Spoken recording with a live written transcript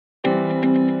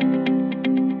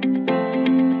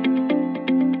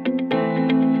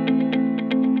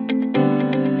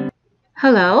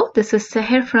Hello, this is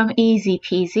Seher from Easy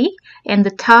Peasy, and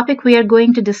the topic we are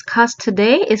going to discuss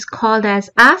today is called as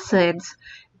acids,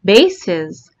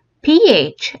 bases,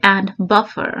 pH, and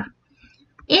buffer.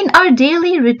 In our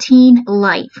daily routine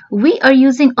life, we are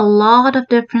using a lot of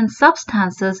different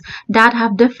substances that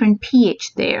have different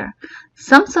pH there.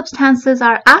 Some substances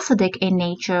are acidic in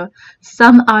nature,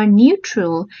 some are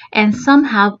neutral, and some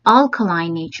have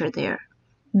alkaline nature there.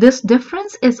 This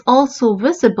difference is also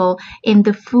visible in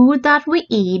the food that we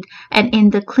eat and in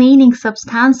the cleaning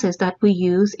substances that we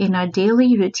use in our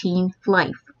daily routine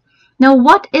life. Now,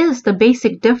 what is the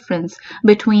basic difference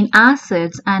between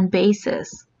acids and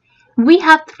bases? We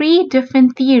have three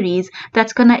different theories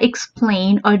that's going to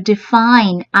explain or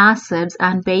define acids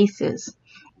and bases.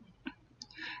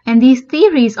 And these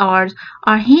theories are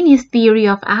Arrhenius Theory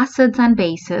of acids and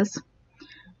bases,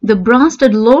 the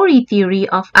Bronsted-Lowry theory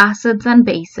of acids and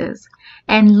bases,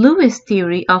 and Lewis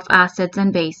theory of acids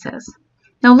and bases.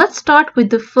 Now let's start with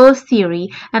the first theory,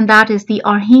 and that is the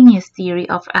Arrhenius theory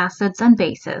of acids and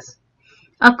bases.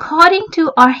 According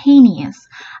to Arrhenius,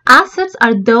 acids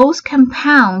are those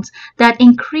compounds that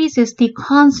increases the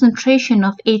concentration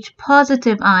of H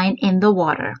positive ion in the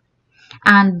water.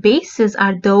 And bases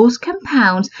are those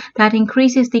compounds that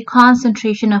increases the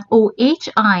concentration of OH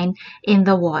ion in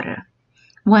the water.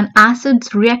 When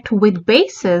acids react with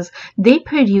bases, they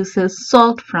produce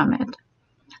salt from it.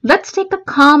 Let's take a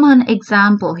common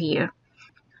example here.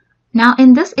 Now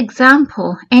in this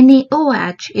example,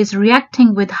 NaOH is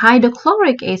reacting with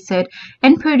hydrochloric acid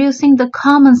and producing the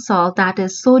common salt, that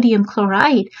is sodium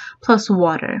chloride plus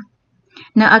water.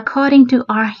 Now according to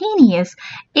Arrhenius,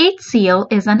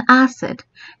 HCl is an acid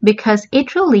because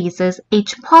it releases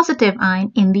H positive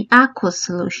ion in the aqueous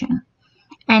solution.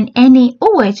 And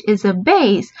NaOH is a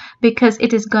base because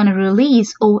it is going to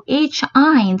release OH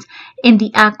ions in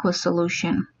the aqueous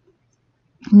solution.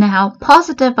 Now,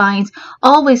 positive ions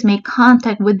always make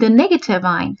contact with the negative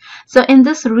ion. So in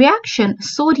this reaction,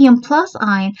 sodium plus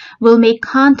ion will make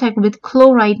contact with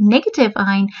chloride negative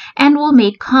ion and will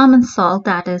make common salt,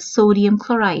 that is sodium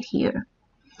chloride here.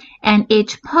 And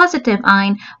H positive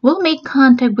ion will make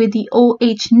contact with the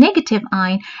OH negative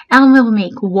ion and will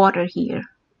make water here.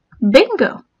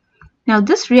 Bingo! Now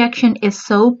this reaction is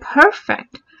so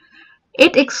perfect.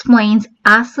 It explains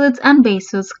acids and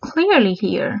bases clearly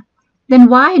here. Then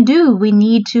why do we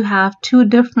need to have two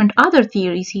different other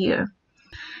theories here?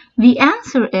 The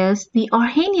answer is the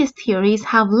Arrhenius theories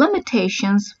have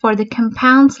limitations for the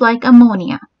compounds like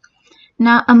ammonia.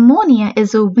 Now ammonia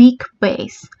is a weak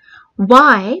base.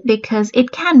 Why? Because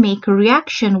it can make a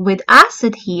reaction with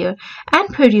acid here and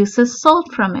produces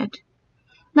salt from it.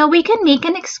 Now we can make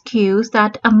an excuse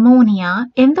that ammonia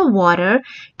in the water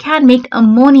can make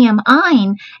ammonium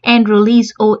ion and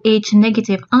release OH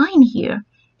negative ion here.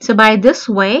 So by this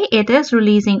way, it is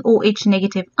releasing OH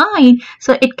negative ion,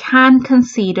 so it can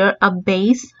consider a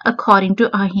base according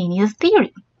to Arrhenius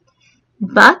theory.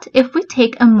 But if we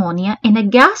take ammonia in a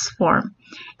gas form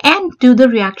and do the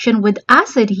reaction with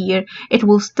acid here, it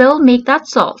will still make that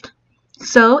salt.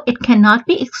 So it cannot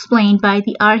be explained by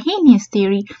the Arrhenius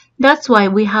theory. That's why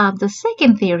we have the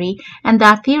second theory, and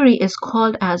that theory is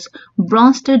called as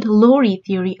Bronsted-Lowry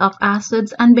theory of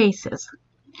acids and bases.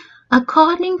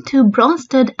 According to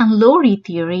Bronsted and Lowry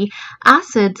theory,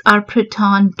 acids are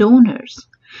proton donors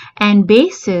and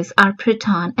bases are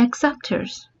proton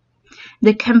acceptors.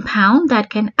 The compound that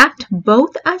can act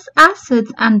both as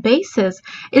acids and bases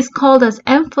is called as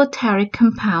amphoteric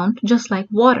compound, just like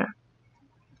water.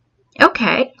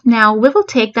 Okay, now we will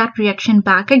take that reaction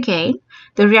back again,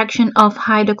 the reaction of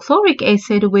hydrochloric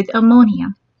acid with ammonia.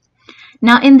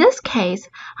 Now in this case,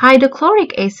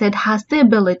 hydrochloric acid has the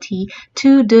ability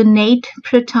to donate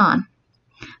proton.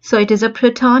 So it is a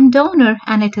proton donor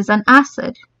and it is an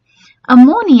acid.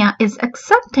 Ammonia is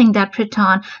accepting that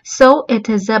proton, so it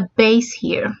is a base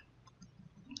here.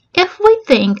 If we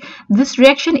think this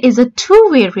reaction is a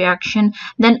two-way reaction,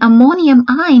 then ammonium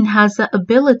ion has the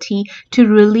ability to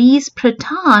release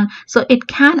proton, so it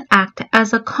can act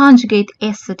as a conjugate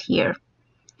acid here.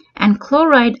 And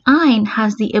chloride ion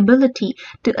has the ability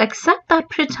to accept that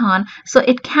proton, so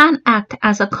it can act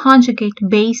as a conjugate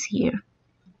base here.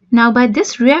 Now by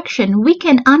this reaction, we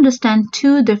can understand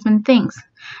two different things.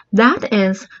 That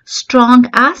is strong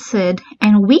acid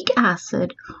and weak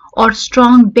acid, or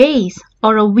strong base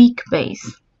or a weak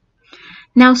base.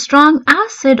 Now strong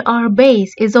acid or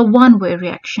base is a one-way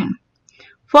reaction.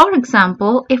 For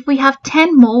example, if we have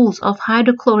 10 moles of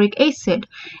hydrochloric acid,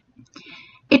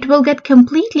 it will get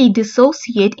completely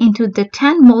dissociate into the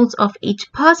 10 moles of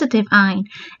H positive ion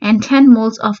and 10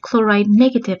 moles of chloride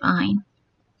negative ion.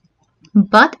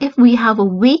 But if we have a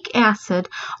weak acid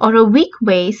or a weak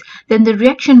base, then the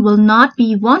reaction will not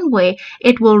be one-way,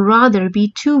 it will rather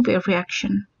be two-way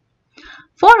reaction.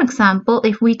 For example,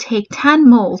 if we take 10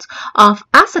 moles of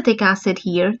acetic acid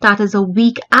here, that is a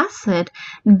weak acid,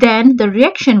 then the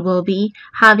reaction will be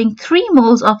having 3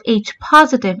 moles of H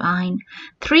positive ion,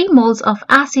 3 moles of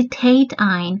acetate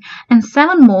ion, and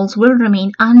 7 moles will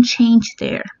remain unchanged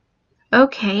there.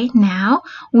 Okay, now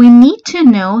we need to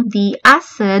know the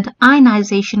acid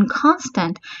ionization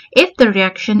constant if the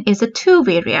reaction is a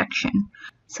two-way reaction.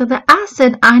 So the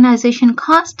acid ionization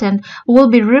constant will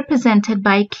be represented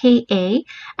by Ka,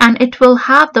 and it will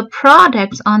have the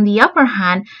products on the upper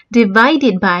hand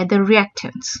divided by the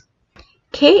reactants.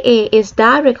 Ka is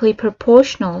directly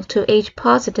proportional to H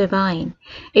positive ion.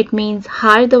 It means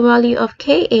higher the value of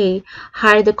Ka,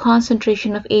 higher the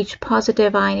concentration of H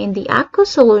positive ion in the aqueous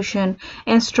solution,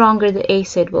 and stronger the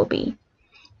acid will be.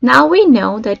 Now we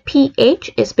know that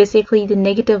pH is basically the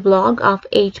negative log of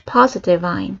H positive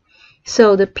ion.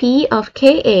 So the P of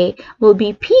Ka will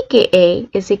be pKa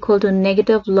is equal to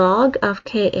negative log of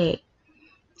Ka.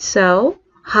 So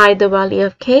higher the value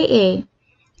of Ka,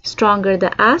 stronger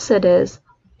the acid is,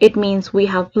 it means we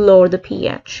have lowered the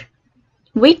pH.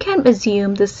 We can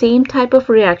assume the same type of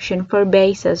reaction for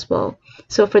base as well.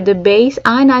 So for the base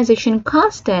ionization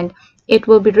constant, it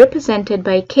will be represented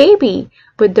by Kb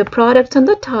with the products on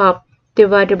the top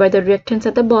divided by the reactants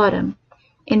at the bottom.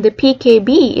 And the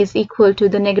pKb is equal to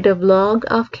the negative log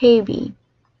of Kb.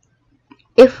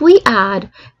 If we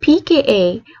add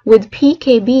pKa with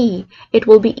pKb, it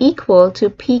will be equal to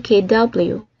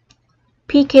pKw.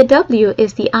 pKw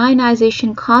is the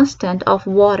ionization constant of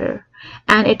water,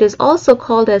 and it is also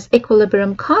called as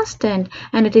equilibrium constant,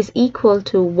 and it is equal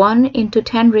to 1 into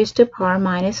 10 raised to power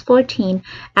minus 14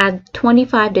 at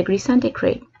 25 degrees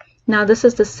centigrade. Now this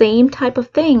is the same type of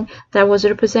thing that was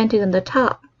represented on the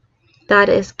top. That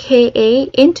is Ka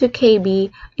into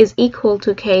Kb is equal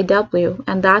to Kw,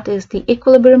 and that is the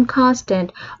equilibrium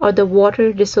constant or the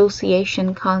water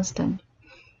dissociation constant.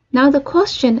 Now the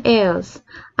question is,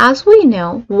 as we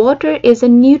know, water is a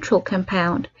neutral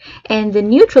compound, and the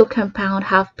neutral compound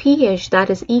have pH that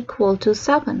is equal to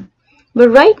 7. But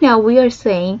right now we are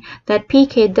saying that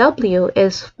pKw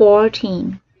is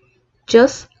 14.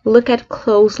 Just look at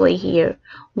closely here.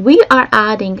 We are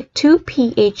adding two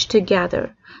pH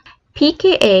together.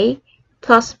 pKa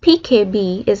plus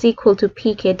pKb is equal to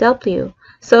pKw.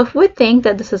 So if we think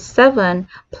that this is 7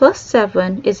 plus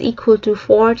 7 is equal to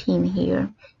 14 here,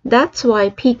 that's why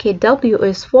pKw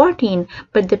is 14,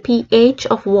 but the pH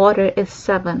of water is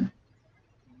 7.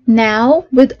 Now,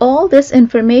 with all this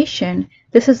information,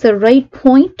 this is the right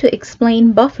point to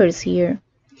explain buffers here.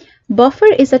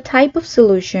 Buffer is a type of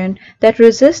solution that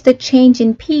resists the change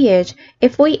in pH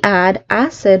if we add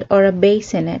acid or a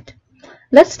base in it.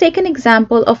 Let's take an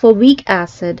example of a weak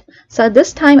acid. So at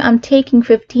this time, I'm taking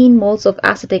 15 moles of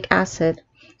acetic acid,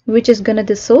 which is going to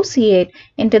dissociate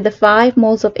into the 5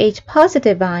 moles of H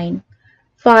positive ion,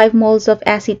 5 moles of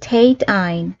acetate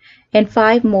ion, and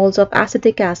 5 moles of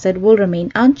acetic acid will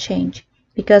remain unchanged.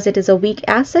 Because it is a weak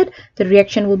acid, the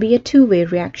reaction will be a two-way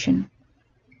reaction.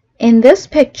 In this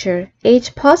picture,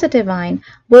 H positive ion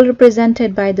will be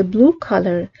represented by the blue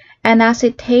color, and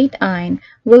acetate ion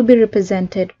will be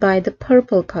represented by the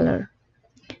purple color.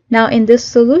 Now in this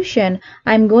solution,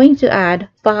 I'm going to add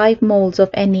 5 moles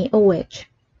of NaOH.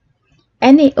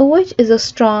 NaOH is a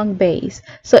strong base,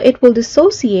 so it will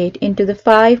dissociate into the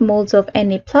 5 moles of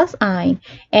Na plus ion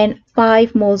and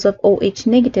 5 moles of OH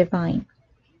negative ion.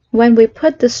 When we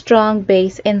put the strong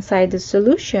base inside the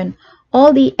solution,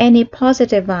 all the Na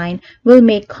positive ion will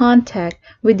make contact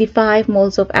with the 5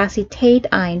 moles of acetate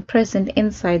ion present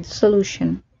inside the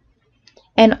solution.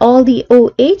 And all the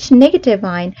OH negative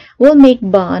ion will make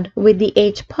bond with the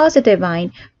H positive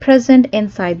ion present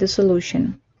inside the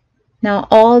solution. Now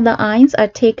all the ions are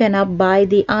taken up by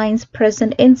the ions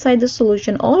present inside the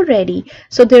solution already,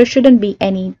 so there shouldn't be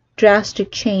any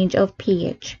drastic change of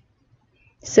pH.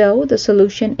 So the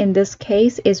solution in this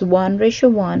case is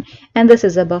 1:1, and this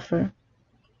is a buffer.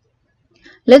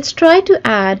 Let's try to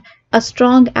add a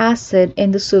strong acid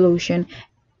in the solution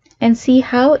and see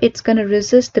how it's going to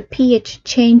resist the pH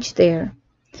change there.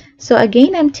 So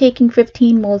again, I'm taking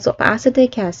 15 moles of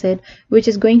acetic acid, which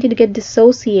is going to get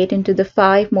dissociated into the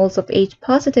 5 moles of H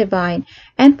positive ion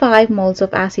and 5 moles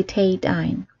of acetate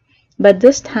ion. But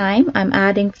this time, I'm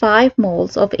adding 5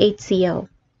 moles of HCl.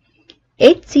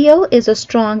 HCl is a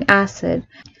strong acid,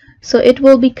 so it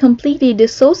will be completely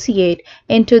dissociate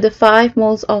into the 5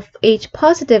 moles of H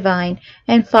positive ion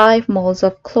and 5 moles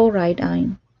of chloride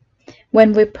ion.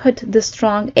 When we put the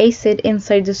strong acid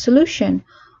inside the solution,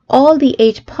 all the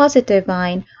H positive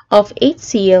ion of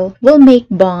HCl will make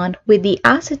bond with the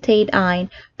acetate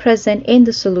ion present in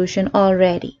the solution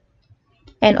already,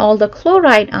 and all the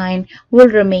chloride ion will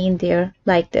remain there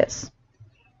like this.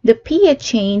 The pH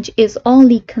change is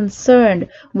only concerned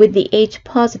with the H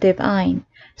positive ion,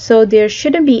 so there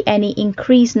shouldn't be any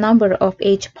increased number of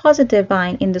H positive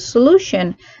ion in the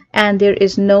solution, and there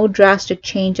is no drastic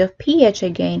change of pH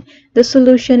again. The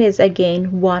solution is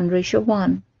again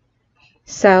 1:1.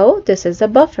 So this is a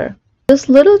buffer. This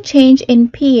little change in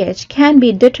pH can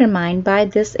be determined by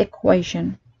this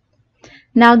equation.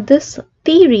 Now this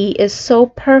theory is so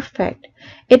perfect.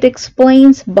 It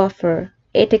explains buffer.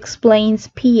 It explains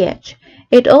pH.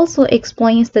 It also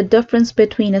explains the difference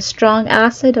between a strong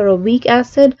acid or a weak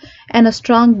acid and a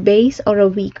strong base or a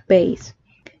weak base.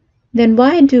 Then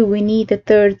why do we need a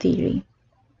third theory?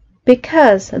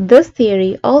 Because this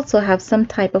theory also has some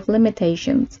type of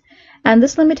limitations, and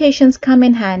these limitations come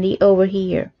in handy over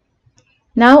here.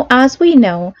 Now, as we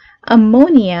know,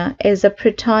 ammonia is a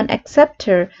proton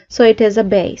acceptor, so it is a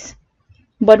base.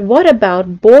 But what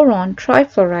about boron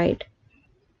trifluoride?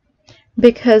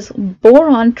 Because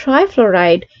boron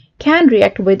trifluoride can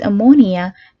react with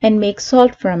ammonia and make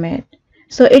salt from it,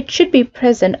 so it should be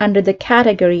present under the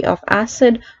category of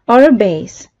acid or a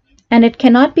base, and it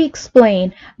cannot be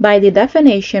explained by the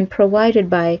definition provided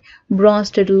by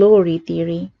Bronsted-Lowry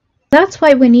theory. That's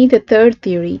why we need a third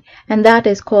theory, and that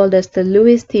is called as the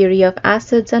Lewis theory of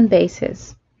acids and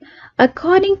bases.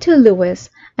 According to Lewis,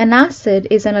 an acid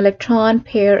is an electron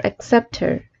pair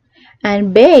acceptor,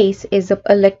 and base is an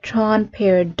electron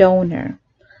pair donor.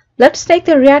 Let's take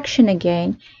the reaction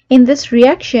again. In this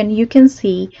reaction, you can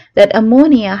see that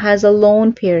ammonia has a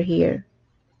lone pair here.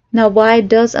 Now, why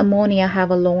does ammonia have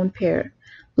a lone pair?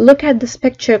 Look at this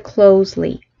picture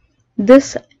closely.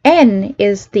 This N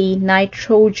is the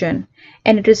nitrogen,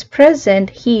 and it is present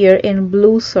here in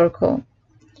blue circle.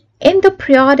 In the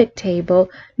periodic table,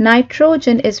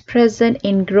 nitrogen is present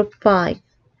in group 5.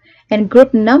 And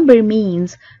group number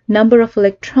means number of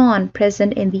electrons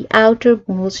present in the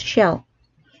outermost shell.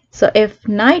 So if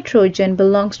nitrogen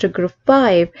belongs to group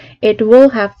 5, it will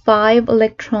have 5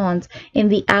 electrons in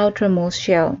the outermost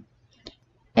shell.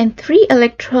 And 3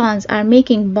 electrons are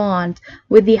making bonds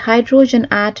with the hydrogen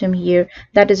atom here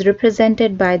that is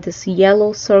represented by this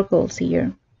yellow circles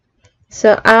here.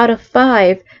 So out of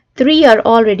 5, 3 are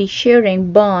already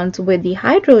sharing bonds with the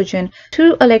hydrogen.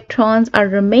 2 electrons are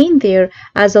remain there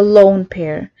as a lone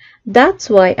pair. That's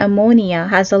why ammonia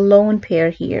has a lone pair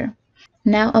here.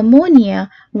 Now ammonia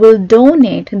will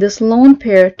donate this lone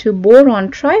pair to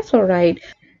boron trifluoride.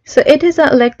 So it is an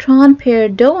electron pair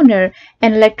donor,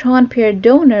 and electron pair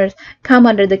donors come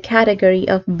under the category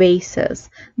of bases.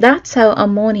 That's how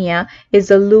ammonia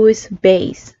is a Lewis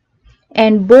base.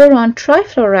 And boron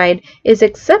trifluoride is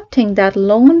accepting that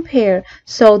lone pair,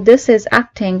 so this is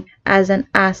acting as an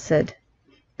acid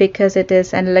because it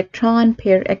is an electron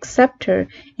pair acceptor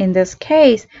in this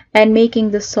case and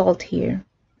making the salt here.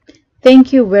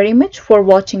 Thank you very much for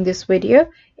watching this video.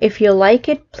 If you like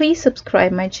it, please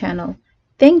subscribe my channel.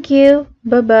 Thank you.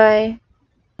 Bye-bye.